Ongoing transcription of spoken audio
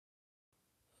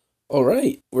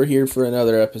Alright, we're here for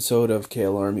another episode of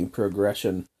Kale Army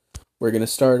Progression. We're going to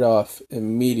start off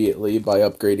immediately by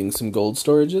upgrading some gold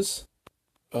storages.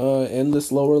 And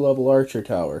this lower level archer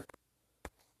tower.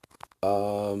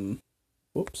 Whoops.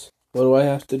 What do I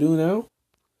have to do now?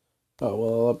 Oh,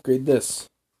 well, I'll upgrade this.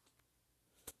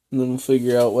 And then we'll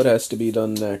figure out what has to be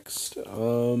done next.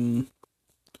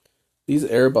 These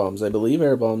air bombs, I believe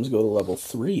air bombs go to level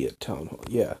 3 at Town Hall.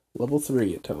 Yeah, level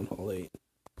 3 at Town Hall 8.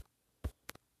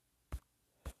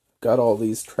 Got all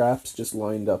these traps just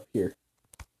lined up here.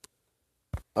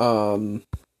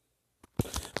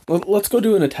 Let's go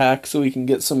do an attack so we can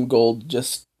get some gold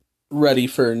just ready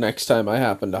for next time I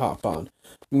happen to hop on.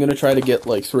 I'm gonna try to get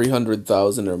like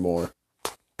 300,000 or more.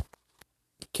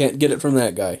 Can't get it from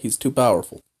that guy. He's too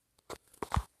powerful.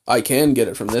 I can get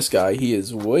it from this guy. He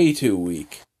is way too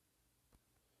weak.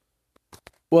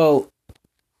 Well,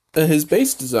 his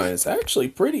base design is actually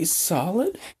pretty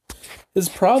solid. His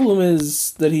problem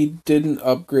is that he didn't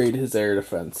upgrade his air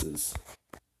defenses.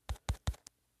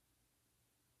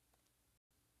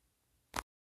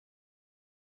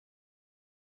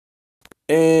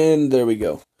 And there we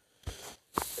go.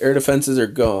 Air defenses are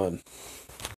gone.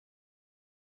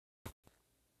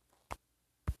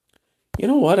 You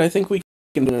know what? I think we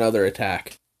can do another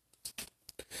attack.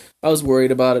 I was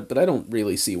worried about it, but I don't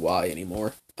really see why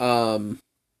anymore.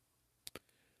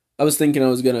 I was thinking I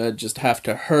was gonna just have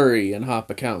to hurry and hop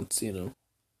accounts, you know.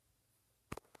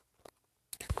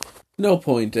 No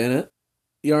point in it.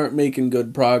 You aren't making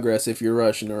good progress if you're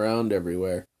rushing around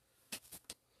everywhere.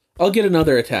 I'll get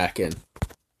another attack in.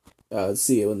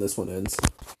 See you when this one ends.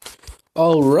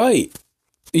 Alright.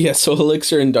 Yeah, so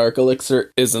Elixir and Dark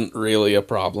Elixir isn't really a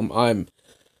problem. I'm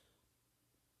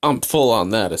full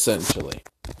on that, essentially.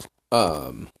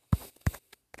 Oh,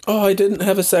 I didn't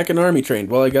have a second army trained.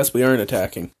 Well, I guess we aren't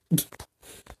attacking.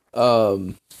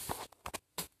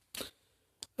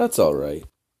 That's alright.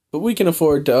 But we can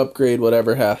afford to upgrade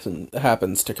whatever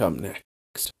happens to come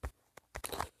next.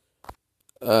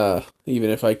 Even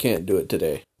if I can't do it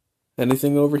today.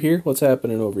 Anything over here? What's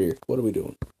happening over here? What are we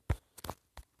doing?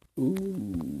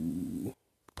 Ooh.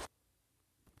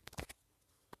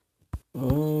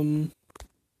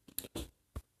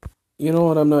 You know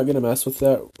what? I'm not gonna mess with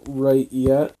that right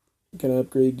yet. Can I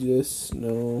upgrade this?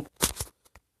 No.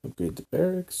 Upgrade the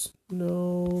barracks?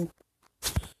 No.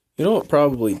 You know what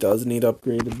probably does need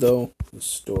upgraded, though? The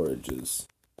storages.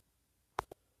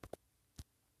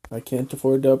 I can't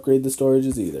afford to upgrade the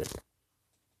storages either.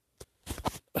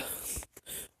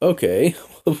 Okay,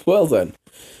 well then.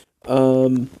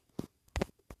 Here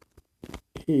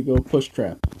you go, push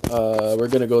trap. We're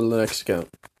gonna go to the next account.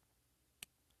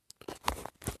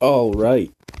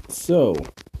 Alright, so.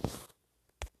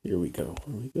 Here we go.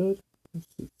 Are we good? Is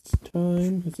it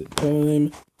time? Is it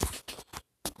time?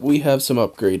 We have some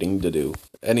upgrading to do.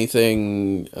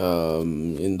 Anything,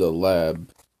 in the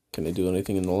lab? Can I do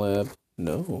anything in the lab?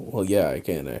 No? Well, yeah, I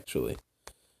can, actually.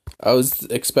 I was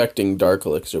expecting Dark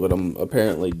Elixir, but I'm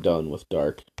apparently done with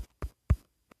Dark.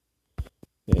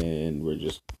 And we're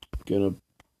just gonna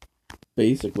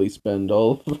basically spend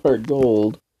all of our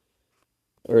gold,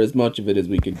 or as much of it as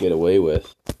we could get away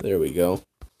with. There we go.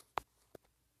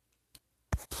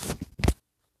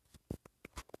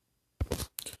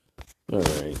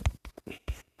 Alright.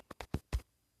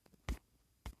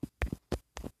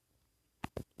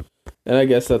 And I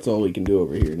guess that's all we can do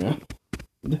over here now.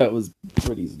 That was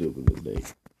pretty stupid mistake.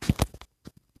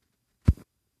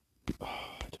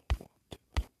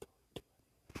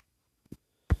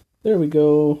 There we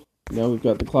go. Now we've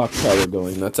got the clock tower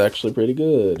going. That's actually pretty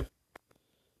good.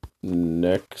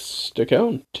 Next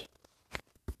account.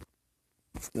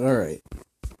 Alright.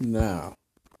 Now.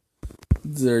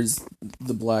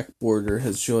 The black border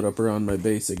has showed up around my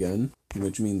base again,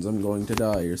 which means I'm going to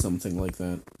die or something like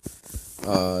that.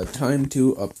 Time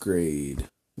to upgrade.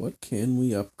 What can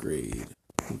we upgrade?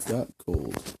 We've got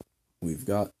gold. We've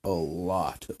got a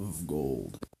lot of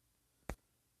gold.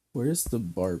 Where's the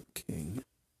Barb King?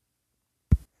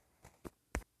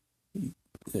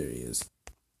 There he is.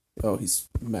 Oh, he's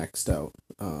maxed out.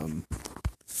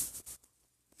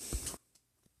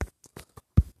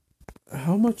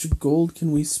 How much gold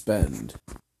can we spend?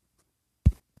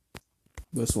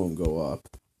 This won't go up.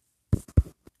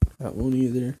 That won't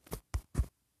either.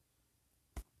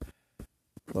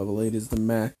 Level 8 is the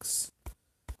max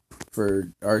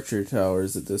for archer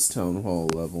towers at this town hall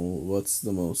level. What's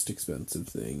the most expensive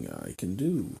thing I can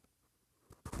do?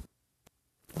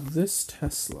 This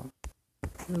Tesla.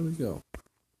 There we go.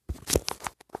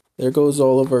 There goes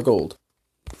all of our gold.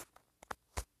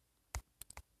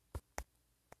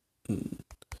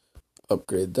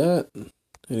 Upgrade that.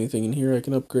 Anything in here I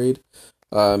can upgrade?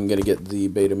 I'm gonna get the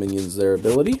beta minions their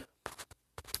ability.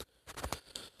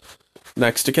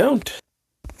 Next account.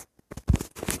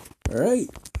 Alright,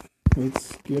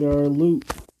 let's get our loot.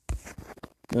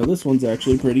 Now this one's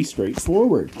actually pretty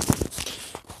straightforward.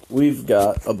 We've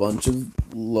got a bunch of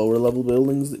lower level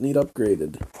buildings that need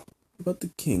upgraded. What about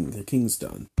the king? The king's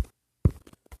done.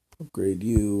 Upgrade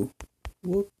you.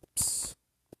 Whoops.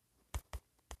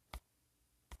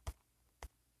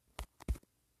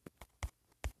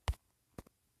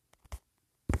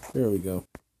 There we go.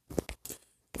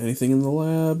 Anything in the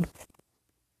lab?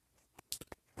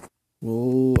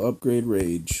 We'll upgrade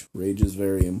Rage. Rage is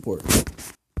very important.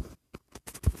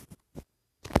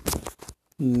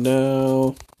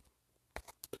 No.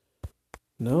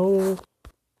 No.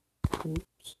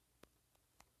 Oops.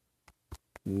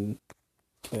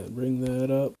 Can't bring that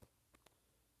up.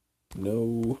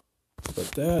 No.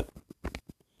 But that.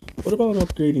 What about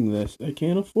upgrading this? I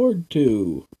can't afford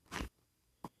to.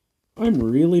 I'm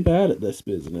really bad at this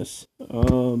business.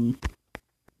 Let's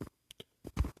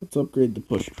upgrade the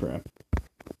push trap.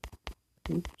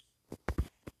 Oops.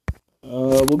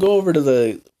 We'll go over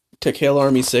to Kale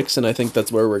Army 6, and I think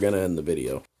that's where we're gonna end the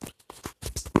video.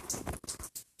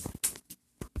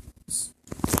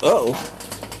 Uh-oh.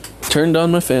 Turned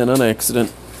on my fan on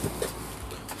accident.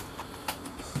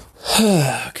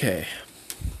 Okay.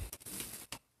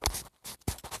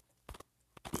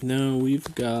 Now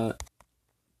we've got,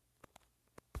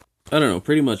 I don't know,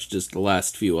 pretty much just the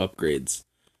last few upgrades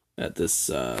at this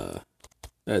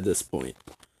point.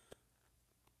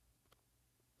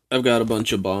 I've got a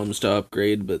bunch of bombs to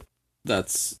upgrade, but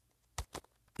that's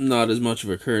not as much of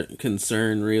a current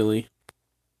concern, really.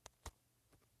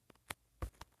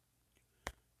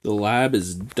 The lab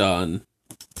is done.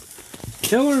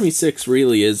 Kale Army 6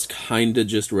 really is kinda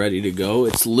just ready to go.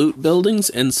 It's loot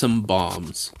buildings and some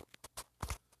bombs.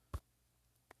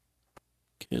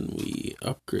 Can we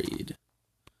upgrade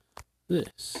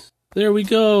this? There we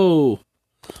go!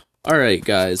 Alright,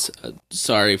 guys.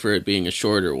 Sorry for it being a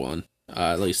shorter one.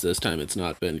 At least this time it's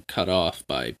not been cut off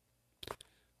by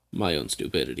my own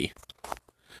stupidity.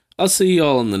 I'll see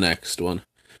y'all in the next one.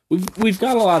 We've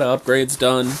got a lot of upgrades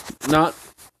done. Not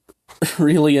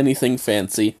really anything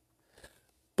fancy.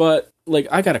 But, like,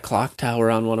 I got a clock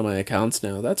tower on one of my accounts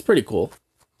now. That's pretty cool.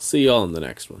 See y'all in the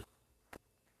next one.